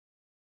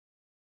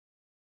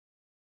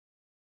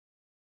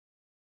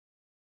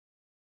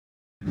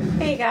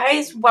Hey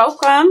guys,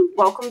 welcome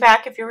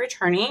back if you're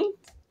returning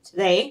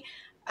today.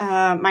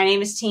 My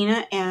name is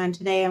Tina, and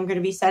today I'm going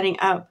to be setting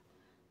up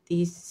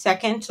the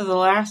second to the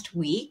last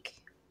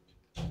week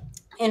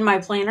in my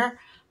planner.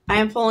 I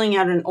am pulling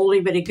out an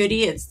oldie but a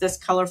goodie. It's this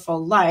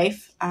Colorful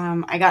Life.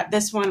 I got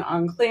this one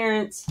on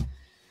clearance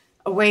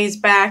a ways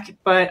back,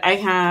 but I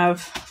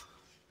have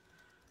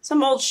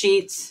some old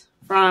sheets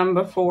from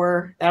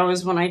before. That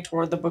was when I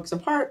tore the books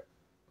apart.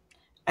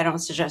 I don't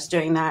suggest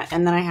doing that.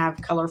 And then I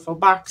have colorful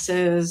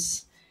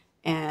boxes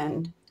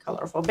and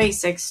colorful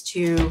basics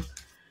to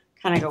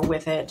kind of go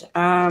with it.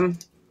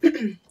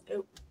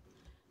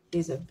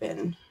 These have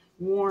been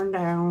worn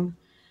down.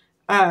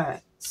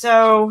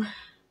 So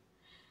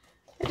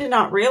I did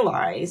not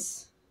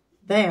realize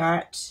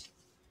that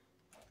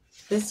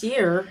this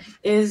year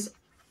is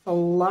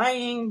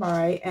flying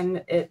by,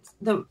 and it's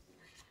the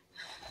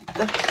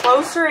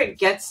closer it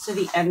gets to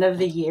the end of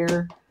the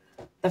year,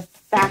 the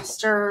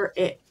faster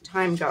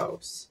time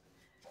goes,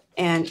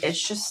 and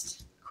it's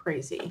just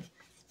crazy.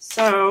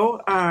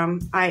 So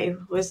I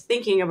was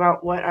thinking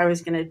about what I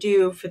was going to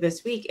do for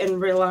this week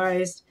and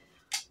realized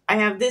I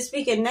have this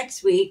week and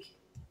next week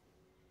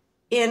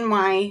in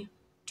my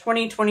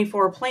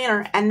 2024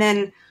 planner, and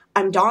then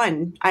I'm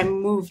done. I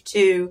moved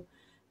to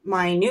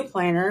my new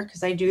planner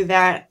because I do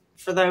that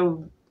for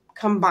the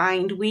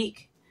combined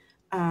week.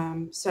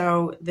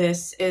 So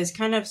this is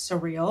kind of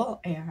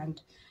surreal,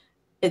 and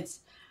it's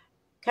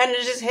kind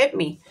of just hit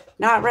me.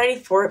 Not ready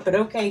for it, but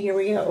okay, here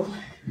we go.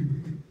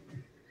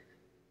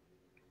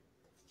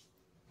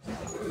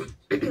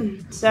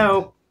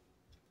 So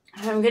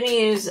I'm going to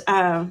use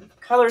a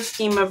color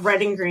scheme of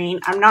red and green.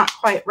 I'm not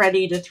quite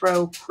ready to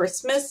throw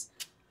Christmas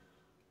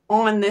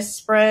on this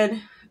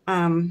spread,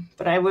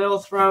 but I will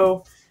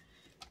throw...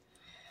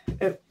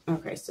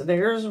 Okay, so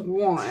there's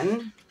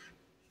one.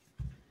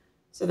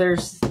 So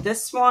there's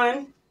this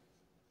one.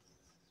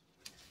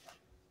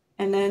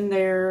 And then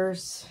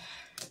there's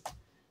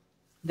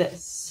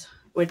this,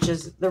 which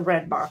is the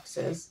red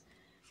boxes.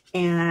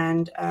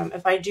 And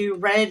if I do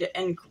red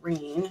and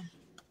green,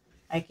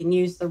 I can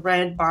use the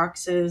red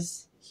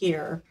boxes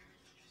here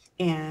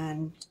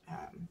and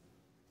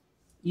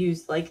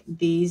use like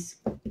these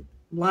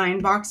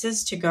line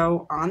boxes to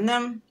go on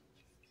them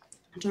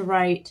to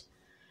write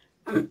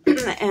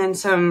and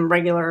some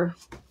regular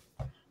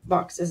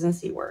boxes and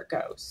see where it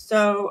goes.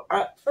 So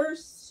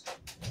first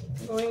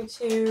I'm going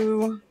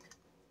to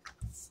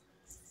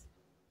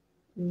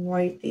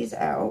wipe these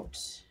out.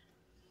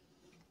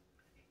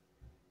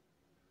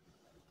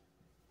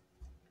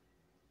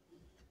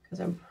 Because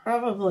I'm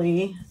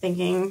probably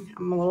thinking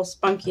I'm a little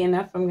spunky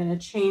enough, I'm going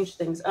to change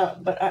things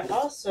up. But I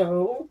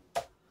also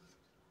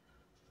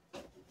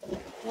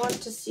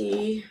want to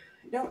see,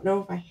 I don't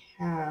know if I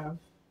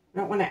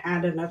don't want to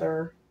add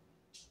another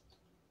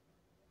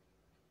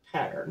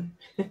pattern.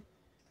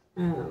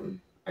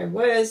 I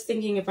was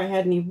thinking if I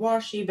had any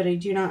washi, but I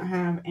do not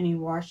have any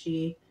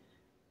washi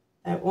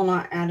that will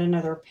not add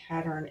another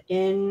pattern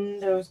in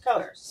those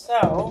colors.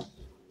 So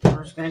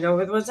we're just going to go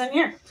with what's in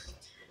here.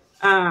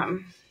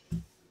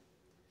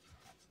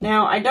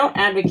 Now, I don't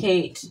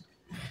advocate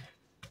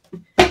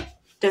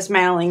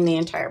dismantling the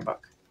entire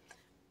book,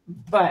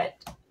 but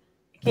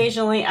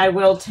occasionally I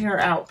will tear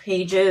out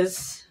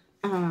pages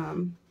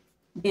in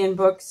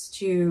books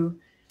to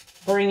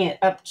bring it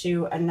up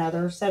to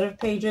another set of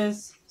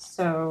pages.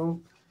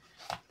 So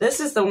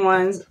these are the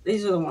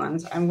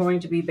ones I'm going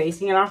to be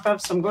basing it off of.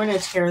 So I'm going to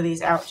tear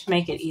these out to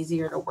make it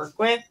easier to work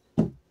with.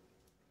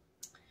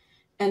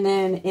 And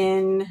then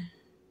in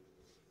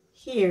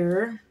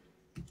here,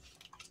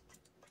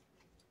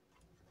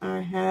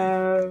 I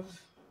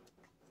have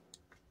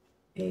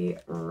a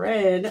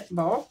red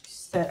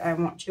box that I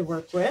want to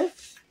work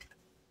with.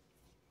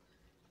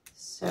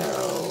 So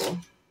I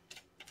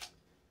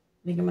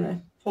think I'm going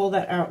to pull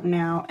that out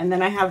now. And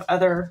then I have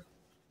other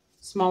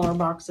smaller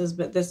boxes,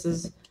 but this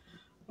is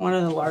one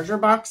of the larger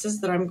boxes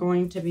that I'm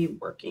going to be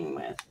working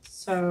with.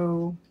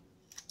 So,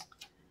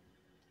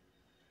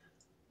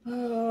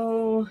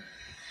 I'm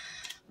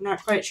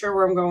not quite sure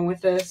where I'm going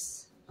with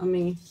this. Let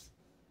me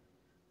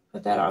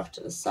put that off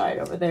to the side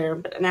over there,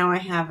 but now I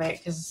have it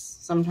because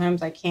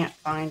sometimes I can't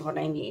find what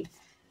I need.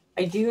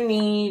 I do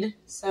need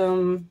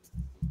some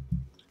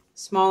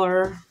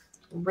smaller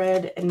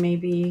red and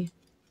maybe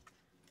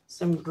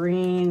some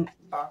green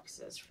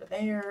boxes for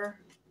there.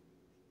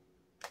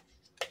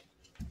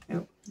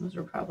 Oh, those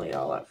are probably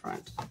all up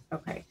front.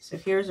 Okay, so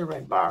here's a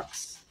red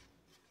box.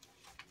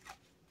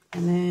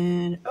 And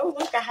then, oh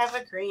look, I have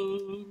a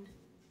green.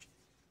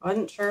 I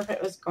wasn't sure if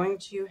it was going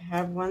to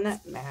have one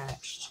that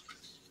matched.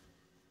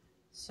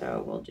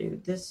 So we'll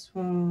do this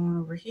one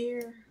over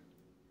here.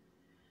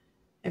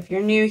 If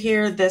you're new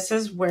here, this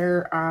is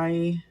where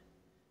I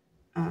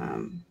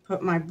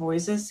put my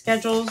boys'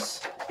 schedules,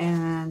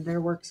 and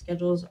their work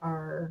schedules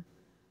are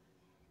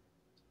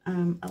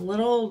a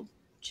little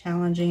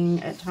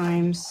challenging at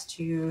times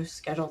to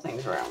schedule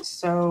things around.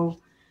 So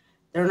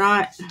they're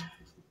not,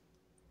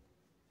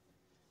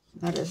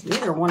 that is,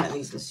 neither one of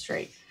these is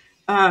straight.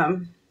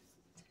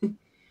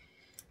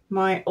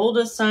 My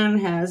oldest son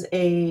has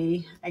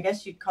a, I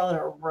guess you'd call it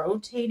a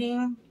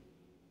rotating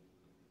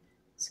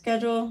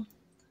schedule.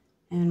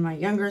 And my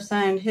younger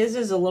son, his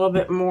is a little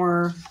bit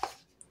more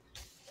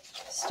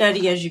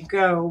steady as you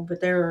go.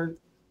 But there are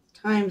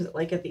times,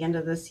 like at the end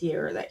of this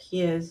year, that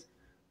he is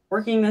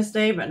working this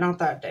day, but not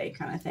that day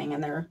kind of thing.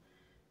 And they're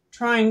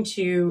trying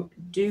to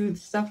do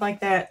stuff like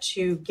that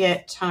to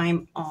get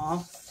time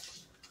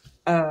off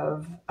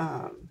of,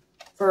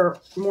 for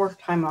more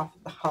time off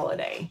of the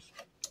holiday.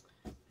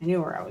 I knew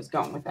where I was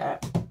going with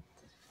that.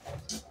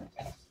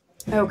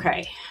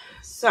 Okay,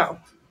 so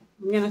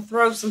I'm going to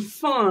throw some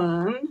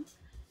fun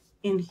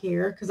in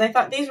here because I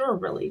thought these were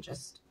really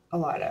just a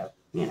lot of,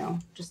 you know,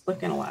 just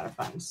looking a lot of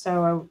fun.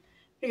 So I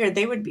figured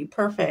they would be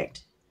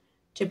perfect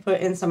to put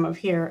in some of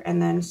here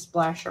and then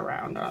splash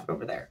around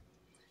over there.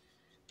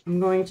 I'm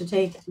going to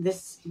take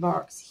this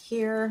box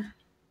here,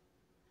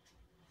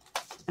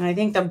 and I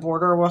think the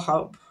border will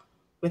help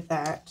with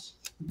that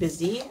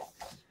busy.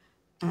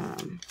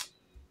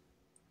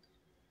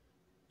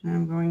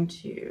 I'm going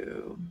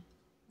to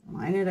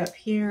line it up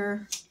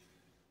here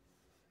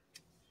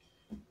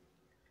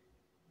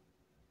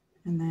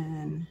and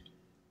then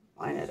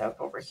line it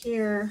up over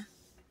here.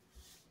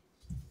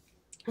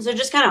 So it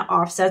just kind of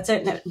offsets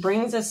it, and it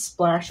brings a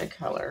splash of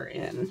color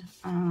in.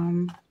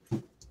 I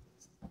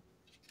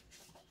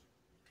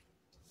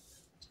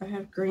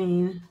have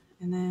green,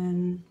 and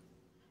then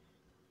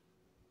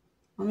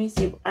let me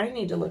see. I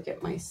need to look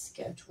at my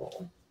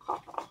schedule.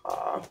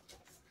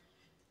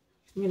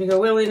 I'm going to go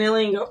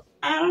willy-nilly and go,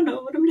 I don't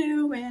know what I'm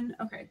doing.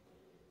 Okay.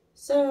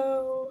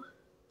 So,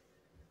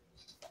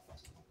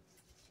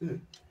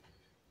 let's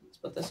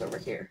put this over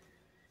here.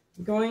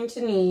 I'm going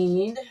to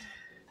need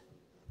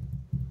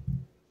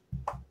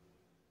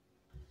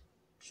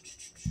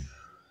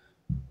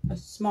a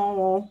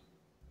small,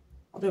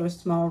 I'll do a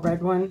small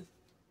red one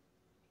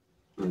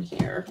on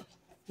here.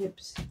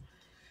 Oops.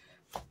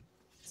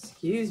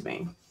 Excuse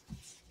me.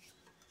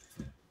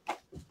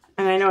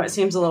 And I know it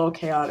seems a little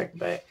chaotic,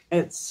 but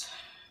it's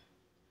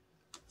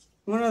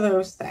one of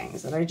those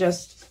things that I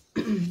just,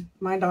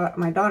 my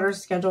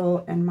daughter's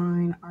schedule and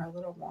mine are a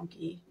little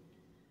wonky.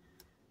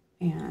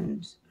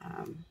 And,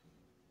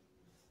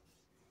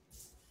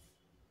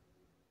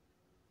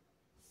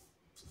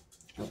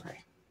 okay,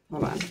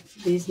 hold on.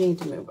 These need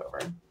to move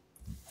over.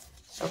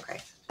 Okay.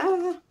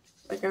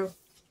 Let go.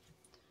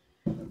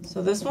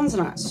 So this one's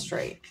not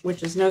straight,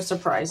 which is no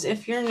surprise.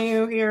 If you're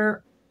new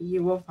here,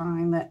 you will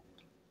find that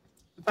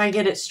if I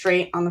get it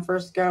straight on the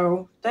first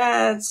go,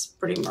 that's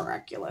pretty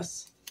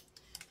miraculous.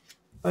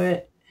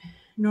 But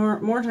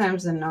more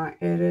times than not,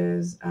 it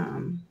is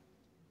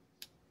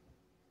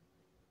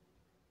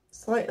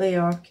slightly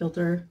off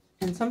kilter.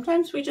 And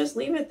sometimes we just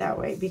leave it that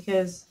way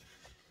because,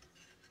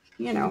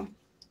 you know,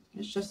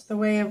 it's just the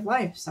way of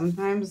life.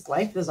 Sometimes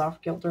life is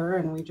off kilter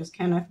and we just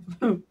kind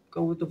of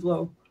go with the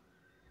flow.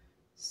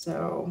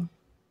 So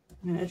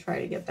I'm going to try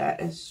to get that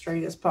as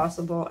straight as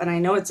possible. And I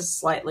know it's a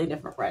slightly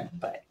different red,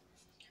 but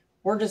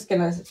we're just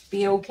going to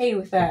be okay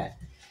with that.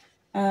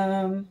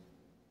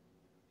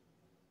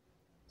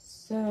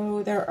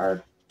 So there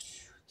are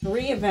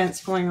 3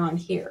 events going on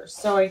here.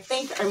 So I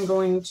think I'm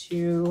going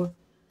to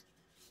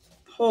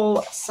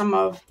pull some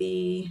of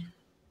the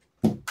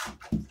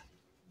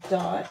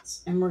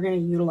dots and we're going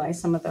to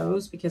utilize some of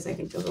those because I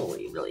think those will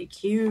be really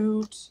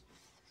cute.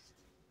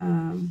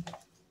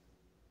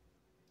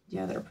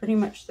 Yeah, they're pretty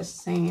much the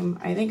same.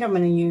 I think I'm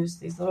going to use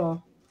these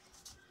little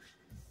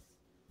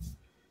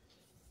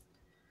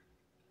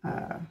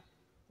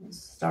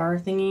star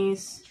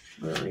thingies,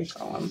 whatever you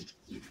call them.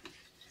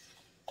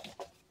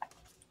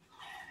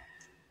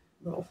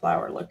 Little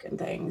flower looking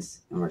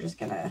things. And we're just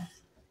going to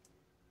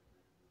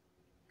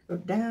go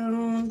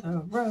down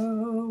the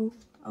row.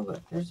 Oh,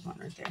 look, there's one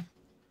right there.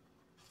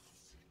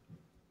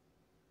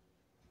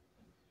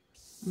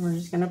 And we're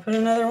just going to put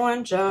another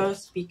one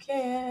just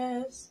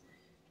because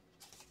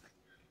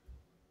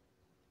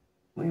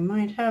we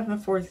might have a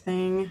 4th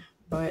thing,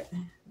 but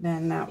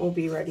then that will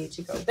be ready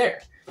to go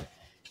there.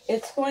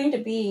 It's going to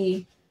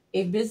be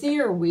a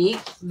busier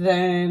week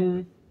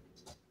than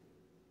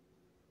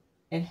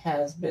it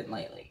has been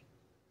lately.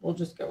 We'll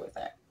just go with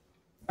that.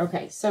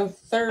 Okay, so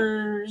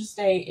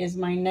Thursday is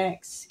my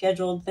next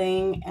scheduled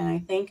thing, and I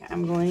think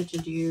I'm going to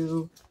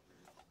do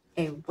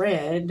a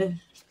red.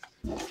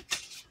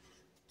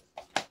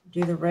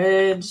 Do the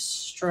red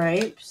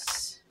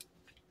stripes,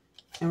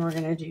 and we're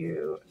going to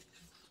do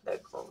the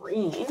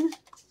green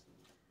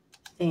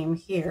theme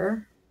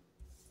here.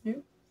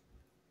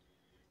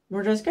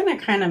 We're just going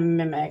to kind of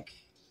mimic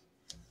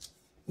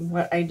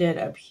what I did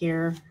up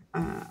here.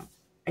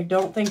 I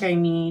don't think I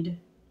need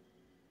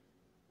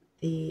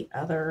the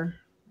other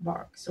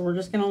box, so we're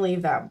just going to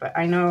leave that. But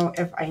I know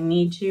if I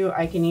need to,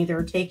 I can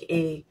either take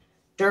a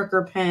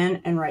darker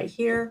pen and write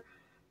here,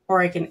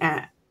 or I can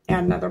add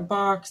another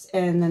box,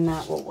 and then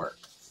that will work.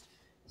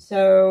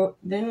 So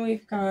then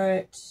we've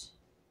got,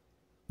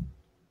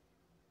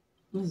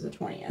 this is the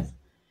 20th.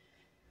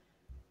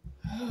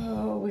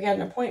 Oh, we got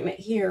an appointment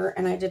here,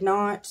 and I did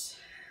not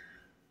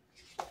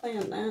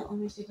plan that. Let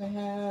me see if I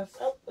have,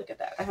 oh, look at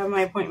that. I have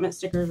my appointment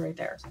stickers right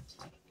there.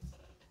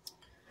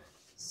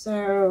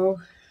 So,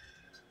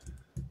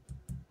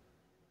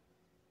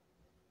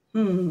 I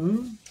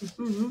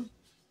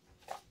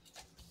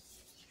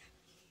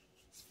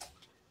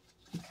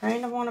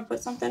kind of want to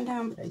put something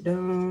down, but I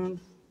don't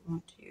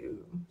want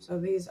to. So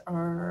these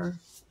are,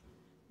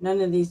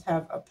 none of these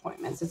have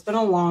appointments. It's been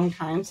a long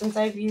time since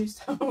I've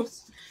used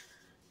those.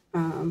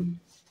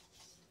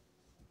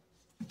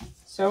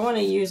 So I want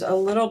to use a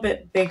little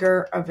bit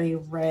bigger of a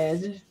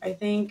red, I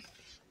think,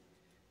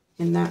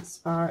 in that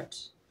spot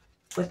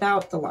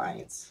without the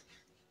lines.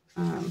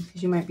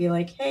 Because you might be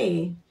like,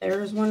 hey,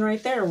 there's one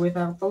right there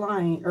without the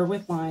line, or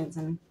with lines.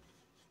 And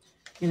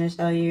I'm going to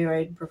tell you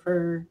I'd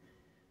prefer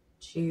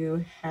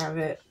to have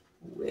it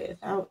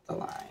without the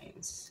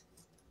lines.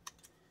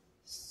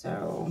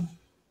 So,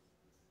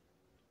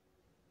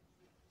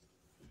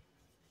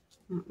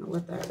 I don't know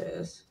what that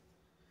is.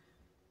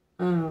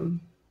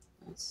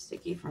 That's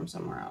sticky from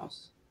somewhere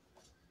else.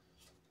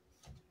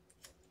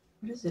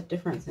 What is the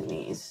difference in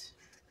these?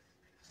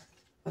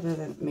 Other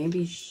than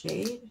maybe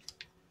shade?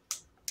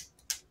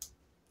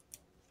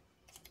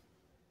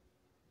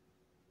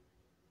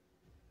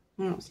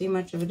 I don't see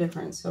much of a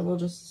difference, so we'll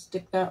just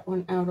stick that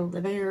one out over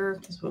there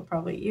because we'll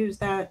probably use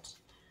that.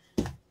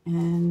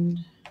 And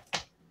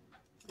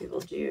we will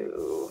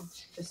do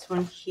this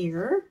one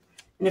here.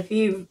 And if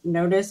you've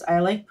noticed, I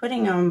like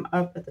putting them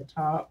up at the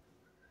top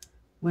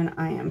when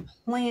I am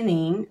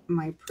planning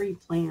my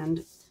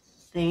pre-planned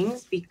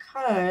things,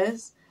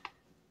 because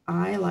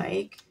I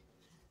like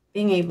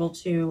being able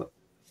to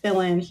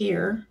fill in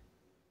here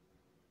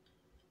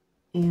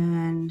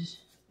and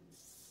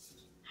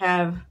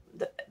have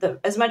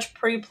as much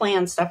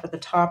pre-planned stuff at the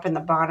top and the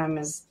bottom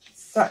as,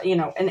 you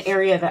know, an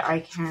area that I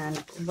can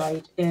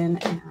write in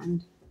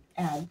and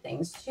add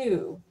things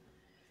to.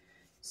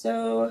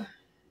 So,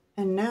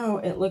 and now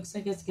it looks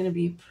like it's going to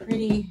be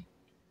pretty.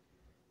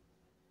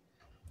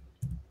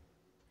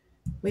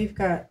 We've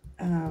got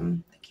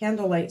the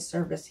candlelight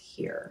service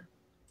here,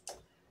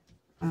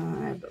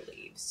 I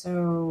believe.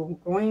 So I'm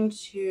going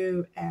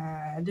to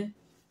add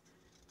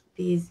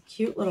these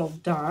cute little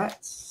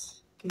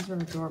dots. These are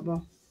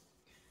adorable.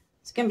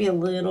 It's going to be a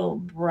little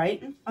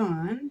bright and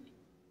fun.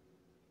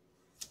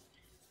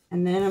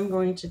 And then I'm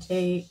going to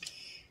take,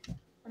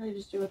 what did I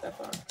just do with that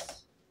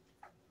box?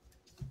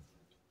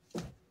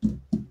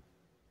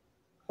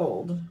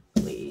 Hold,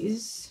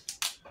 please.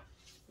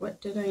 What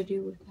did I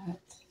do with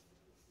that?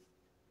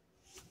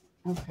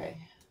 Okay.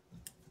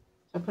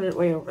 I put it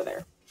way over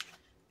there.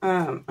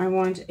 I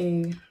want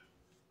a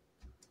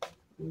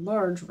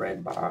large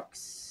red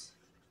box.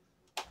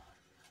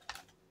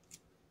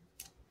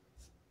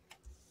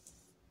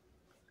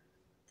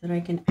 That I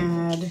can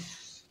add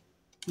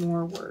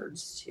more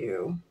words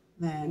to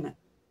than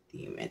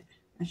the,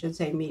 I should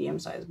say,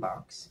 medium-sized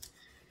box.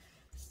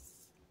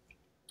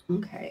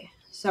 Okay,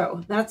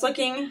 so that's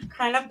looking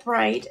kind of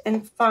bright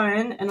and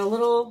fun and a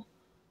little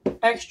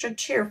extra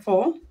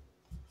cheerful.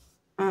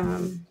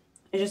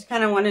 I just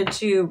kind of wanted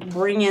to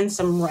bring in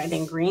some red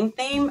and green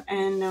theme,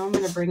 and now I'm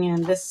going to bring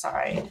in this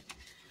side,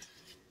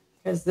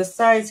 because this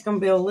side's going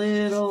to be a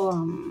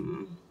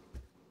little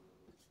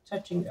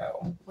touch and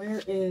go.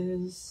 Where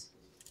is...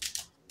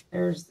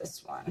 There's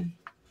this one.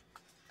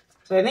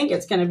 So I think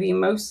it's going to be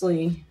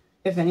mostly,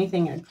 if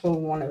anything, I'd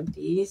pull one of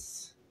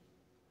these.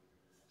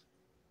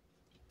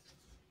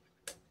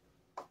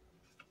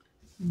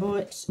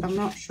 But I'm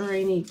not sure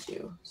I need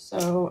to.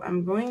 So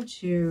I'm going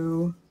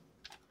to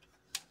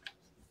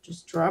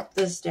just drop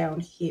this down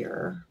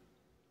here.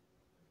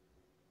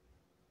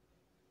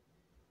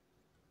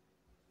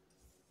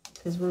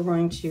 Because we're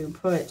going to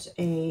put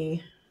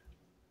a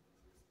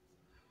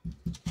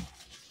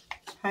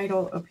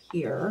title up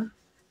here.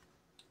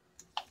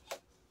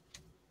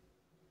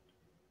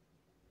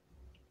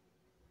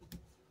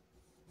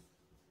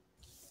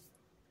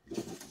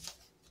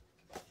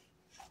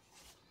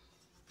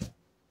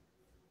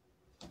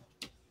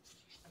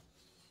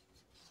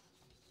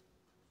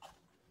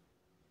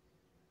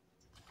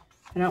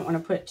 I don't want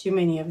to put too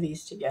many of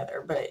these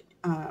together, but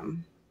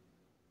I'm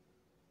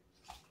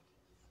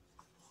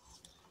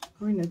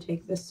going to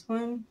take this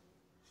one.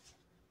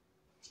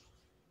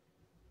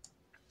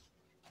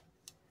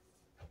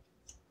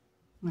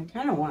 I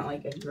kind of want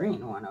like a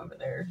green one over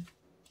there.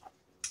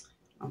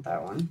 Not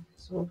that one.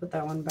 So we'll put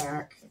that one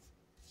back.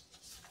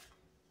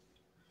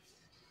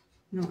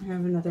 I don't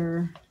have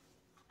another.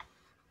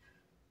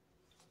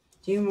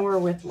 Do more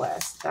with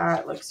less.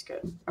 That looks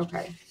good.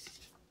 Okay.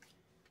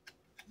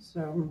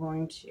 So I'm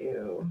going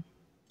to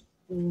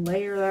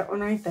layer that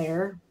one right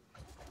there.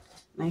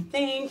 And I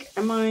think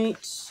I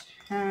might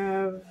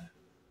have,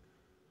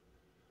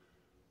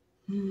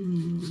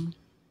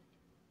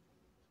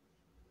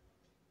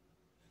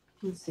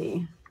 let's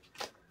see.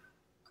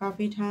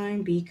 Coffee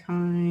time, be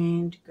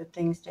kind, good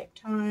things take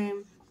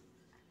time.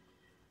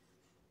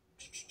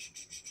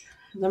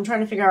 I'm trying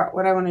to figure out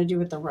what I want to do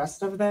with the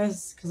rest of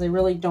this, because I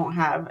really don't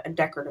have a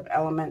decorative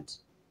element,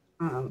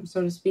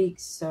 so to speak.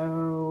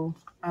 So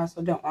I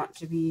also don't want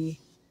to be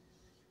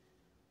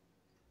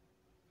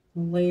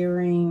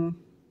layering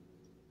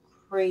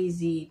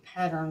crazy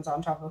patterns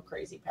on top of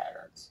crazy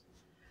patterns.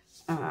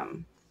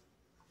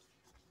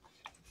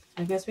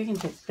 I guess we can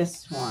take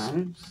this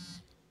one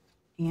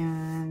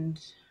and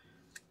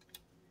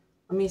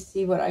let me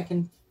see what I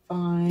can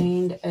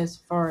find as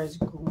far as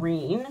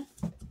green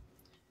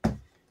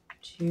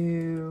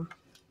to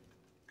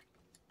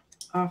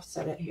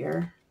offset it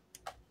here.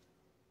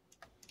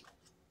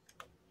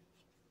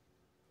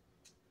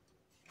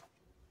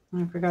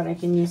 I forgot I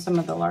can use some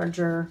of the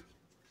larger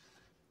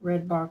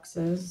red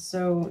boxes.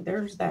 So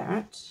there's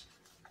that,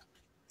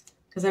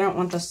 because I don't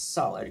want the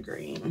solid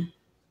green.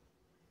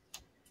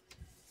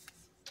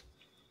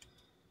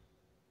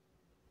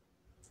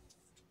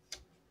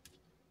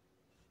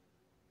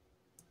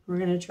 We're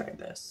going to try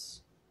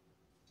this.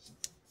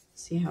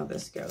 See how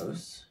this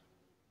goes.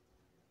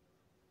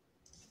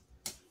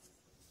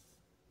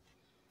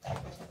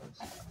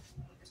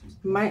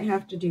 Might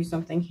have to do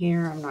something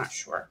here. I'm not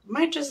sure.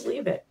 Might just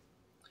leave it.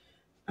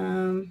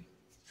 Let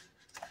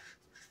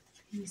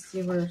me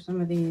see where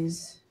some of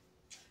these,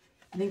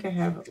 I think I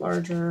have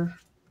larger,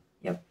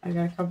 yep, I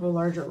got a couple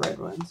larger red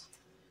ones.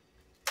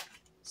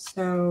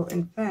 So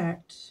in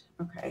fact,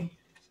 okay,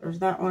 there's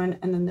that one,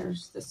 and then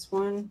there's this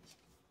one.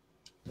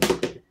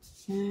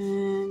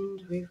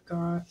 And we've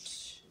got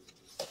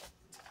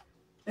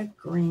the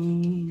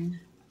green.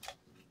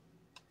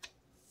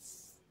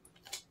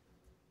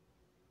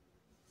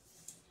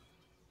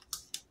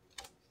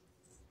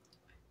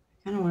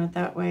 I kind of want it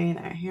that way,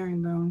 that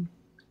herringbone.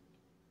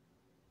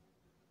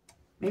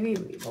 Maybe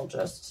we will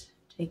just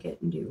take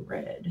it and do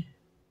red.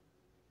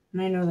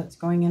 And I know that's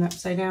going in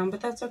upside down,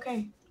 but that's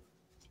okay,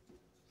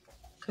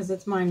 because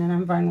it's mine and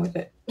I'm fine with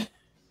it.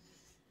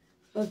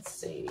 Let's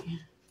see.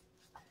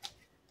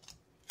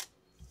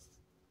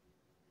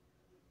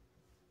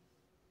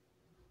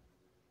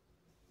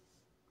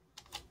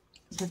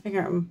 I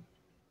figure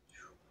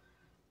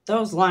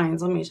those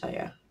lines, let me tell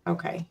you.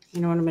 Okay,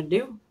 you know what I'm going to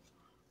do?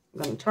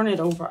 I'm going to turn it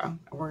over, and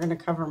we're going to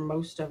cover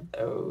most of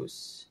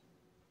those.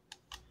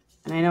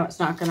 And I know it's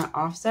not going to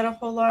offset a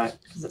whole lot,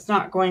 because it's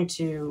not going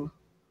to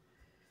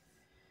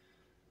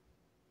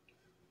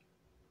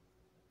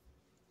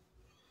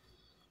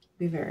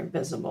be very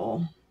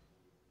visible.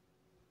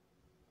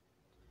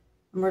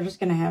 And we're just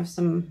going to have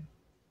some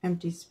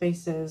empty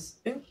spaces.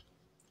 Oop,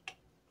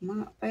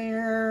 not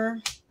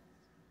there.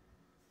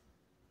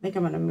 I think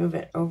I'm going to move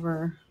it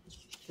over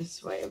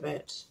this way a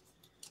bit.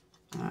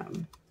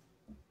 I'm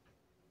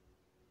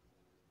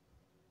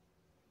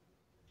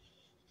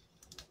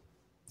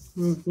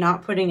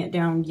not putting it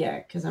down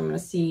yet because I'm going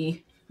to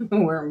see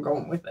where I'm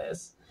going with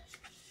this.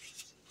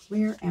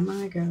 Where am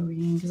I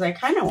going? Because I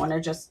kind of want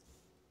to just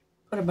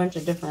put a bunch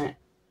of different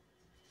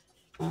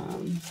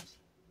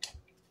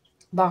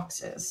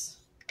boxes.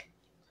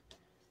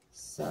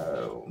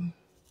 So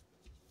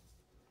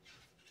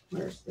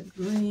where's the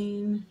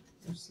green?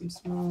 There's some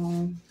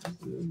small, there's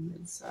some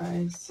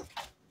mid-size.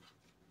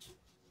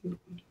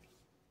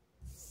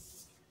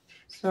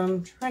 So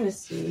I'm trying to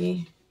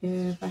see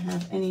if I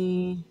have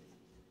any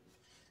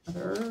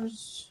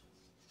others.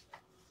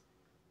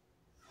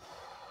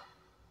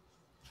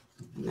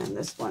 And then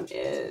this one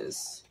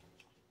is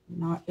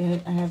not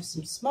it. I have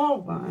some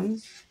small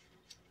ones,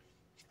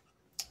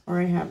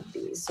 or I have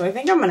these. So I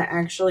think I'm going to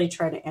actually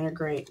try to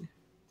integrate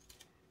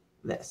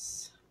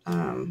this.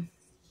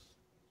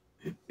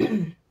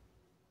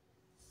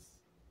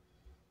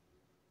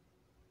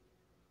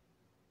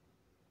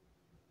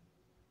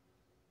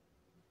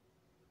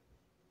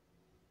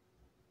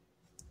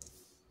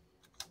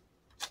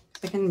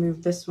 I can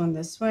move this one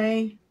this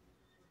way,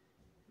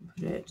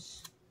 put it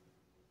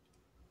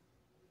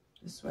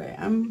this way.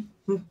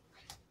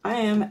 I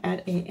am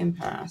at an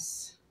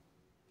impasse.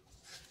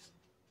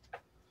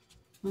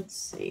 Let's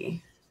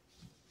see,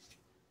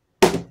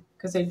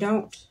 because I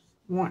don't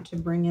want to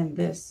bring in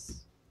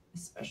this,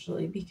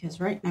 especially because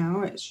right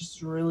now it's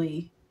just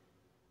really,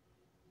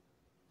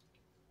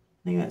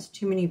 I think that's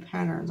too many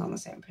patterns on the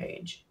same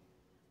page.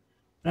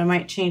 But I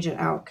might change it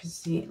out, because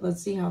see,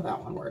 let's see how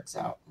that one works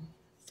out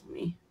for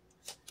me.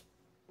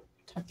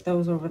 Tuck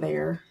those over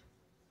there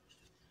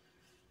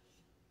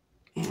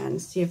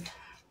and see if,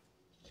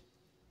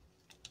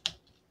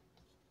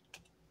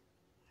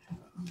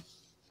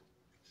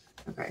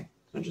 okay,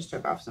 I just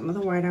took off some of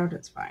the white out.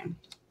 It's fine.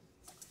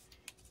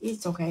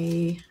 It's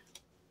okay.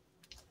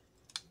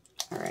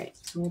 All right,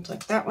 so we'll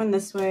tuck that one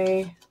this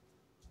way,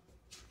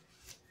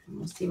 and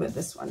we'll see what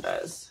this one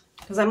does,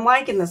 because I'm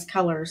liking this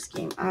color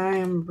scheme. I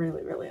am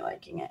really, really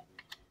liking it.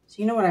 So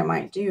you know what I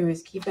might do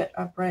is keep it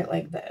upright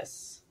like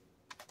this.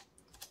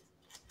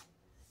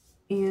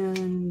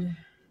 And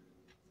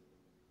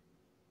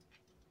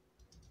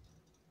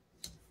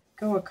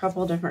go a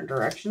couple different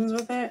directions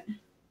with it.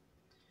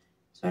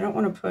 So I don't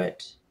want to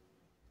put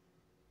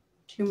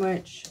too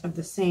much of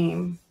the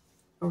same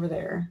over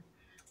there.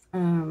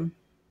 I'm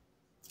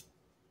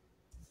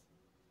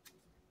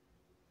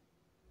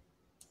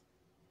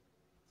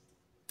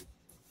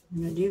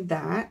going to do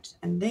that,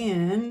 and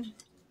then,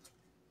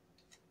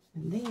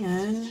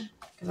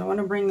 because I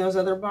want to bring those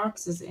other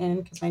boxes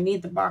in because I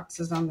need the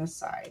boxes on this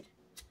side.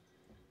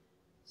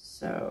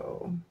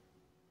 So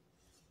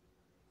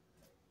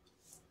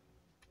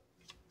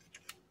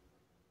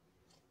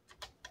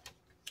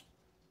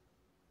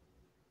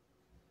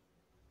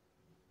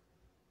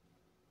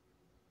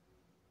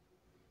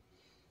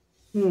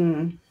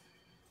nope,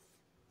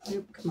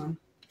 come on.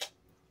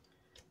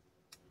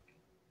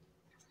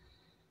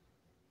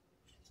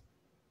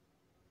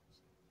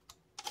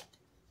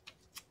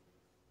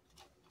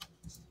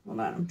 Hold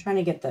on, I'm trying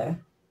to get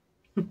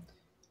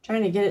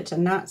it to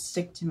not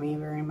stick to me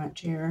very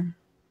much here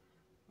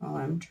while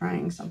I'm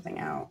trying something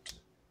out.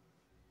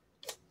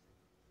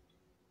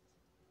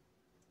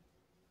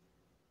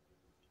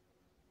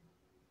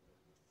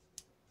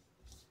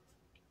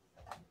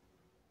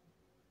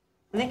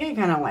 I think I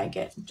kind of like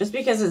it just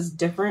because it's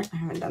different. I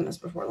haven't done this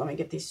before. Let me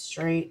get these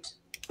straight.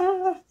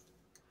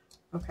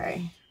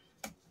 Okay.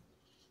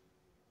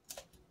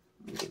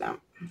 Let me do that.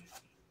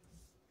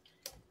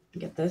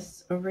 Get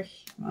this over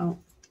here. Well,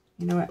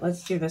 you know what?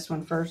 Let's do this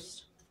one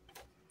first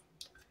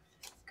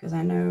because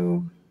I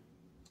know.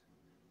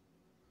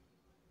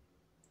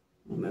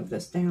 We'll move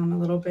this down a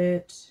little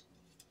bit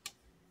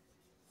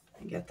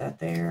and get that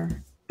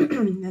there.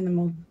 And then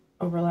we'll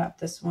overlap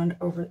this one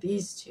over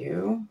these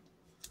two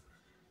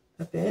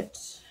a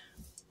bit.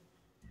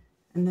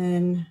 And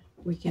then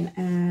we can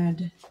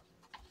add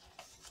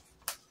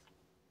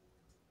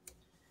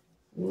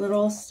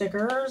little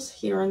stickers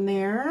here and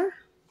there.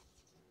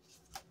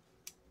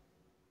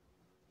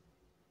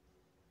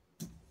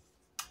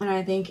 And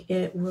I think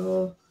it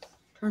will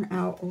turn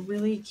out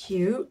really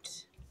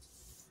cute.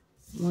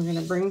 We're going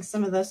to bring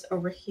some of this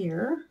over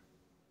here.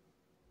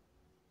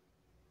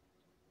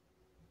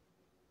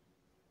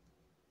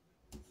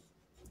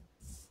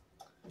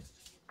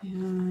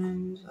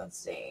 And let's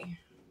see.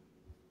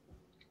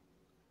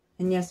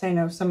 And yes, I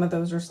know some of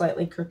those are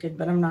slightly crooked,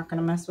 but I'm not going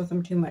to mess with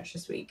them too much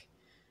this week.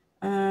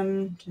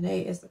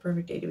 Today is the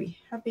perfect day to be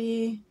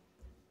happy.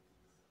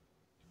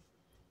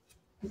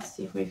 Let's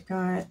see if we've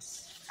got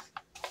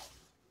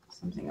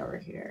something over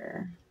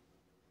here.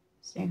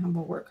 Stay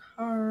humble, work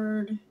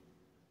hard.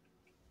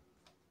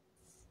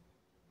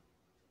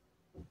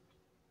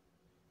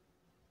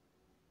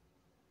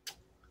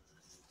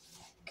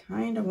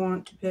 Kind of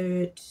want to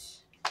put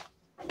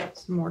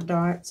some more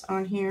dots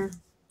on here.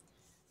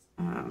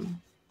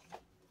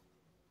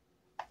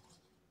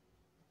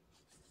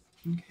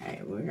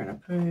 Okay, we're gonna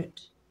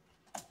put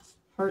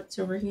hearts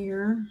over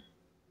here.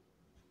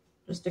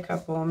 Just a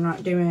couple. I'm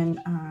not doing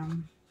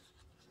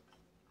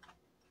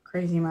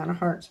crazy amount of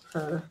hearts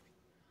per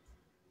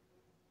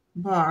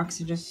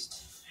box. I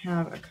just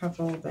have a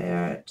couple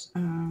that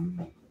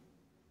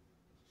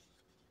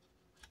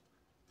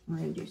we're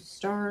gonna do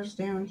stars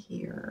down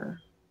here.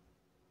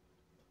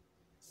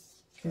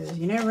 Because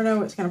you never know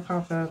what's going to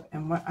pop up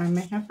and what I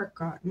may have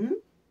forgotten.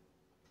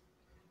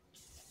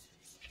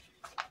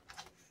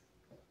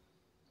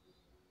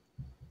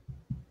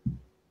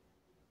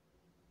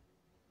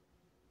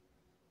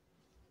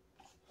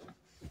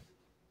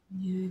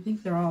 Yeah, I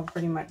think they're all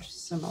pretty much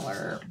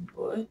similar,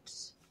 but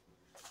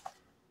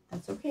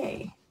that's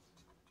okay.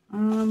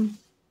 I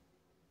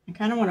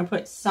kind of want to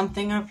put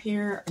something up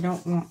here. I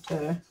don't want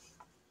to...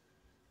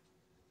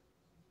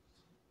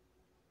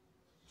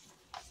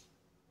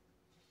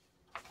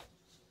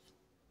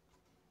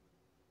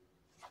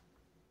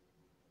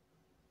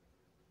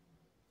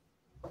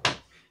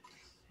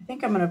 I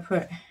think I'm going to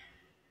put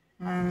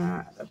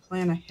the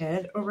plan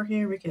ahead over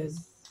here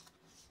because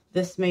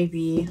this may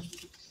be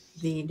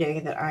the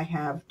day that I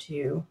have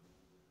to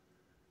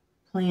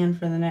plan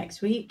for the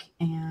next week,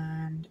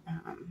 and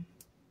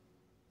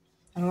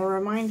it'll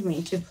remind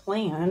me to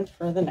plan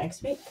for the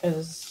next week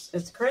because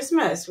it's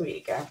Christmas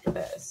week after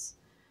this.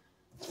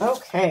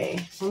 Okay,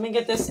 let me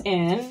get this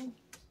in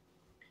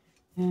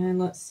and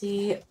let's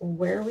see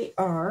where we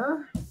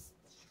are.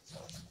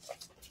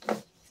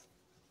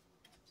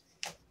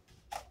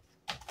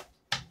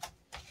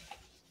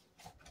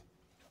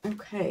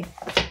 Okay,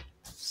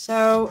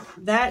 so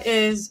that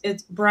is,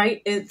 it's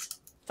bright, it's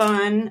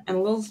fun, and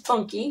a little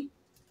funky.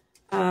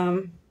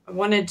 I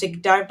wanted to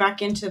dive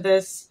back into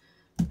this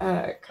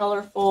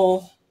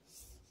colorful,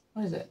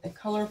 what is it? A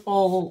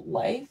Colorful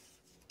Life?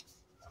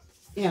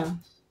 Yeah,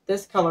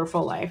 this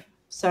Colorful Life.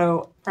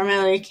 So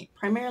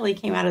primarily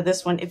came out of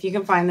this one. If you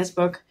can find this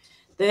book,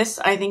 this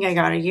I think I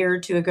got a year or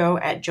two ago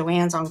at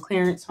Joann's on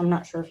clearance. So I'm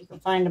not sure if you can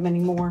find them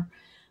anymore,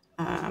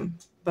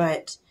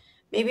 but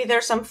maybe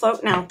there's some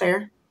floating out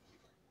there.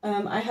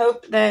 I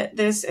hope that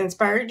this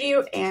inspired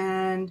you,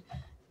 and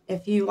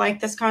if you like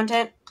this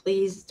content,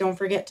 please don't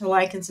forget to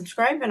like and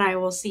subscribe, and I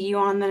will see you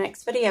on the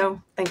next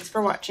video. Thanks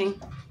for watching.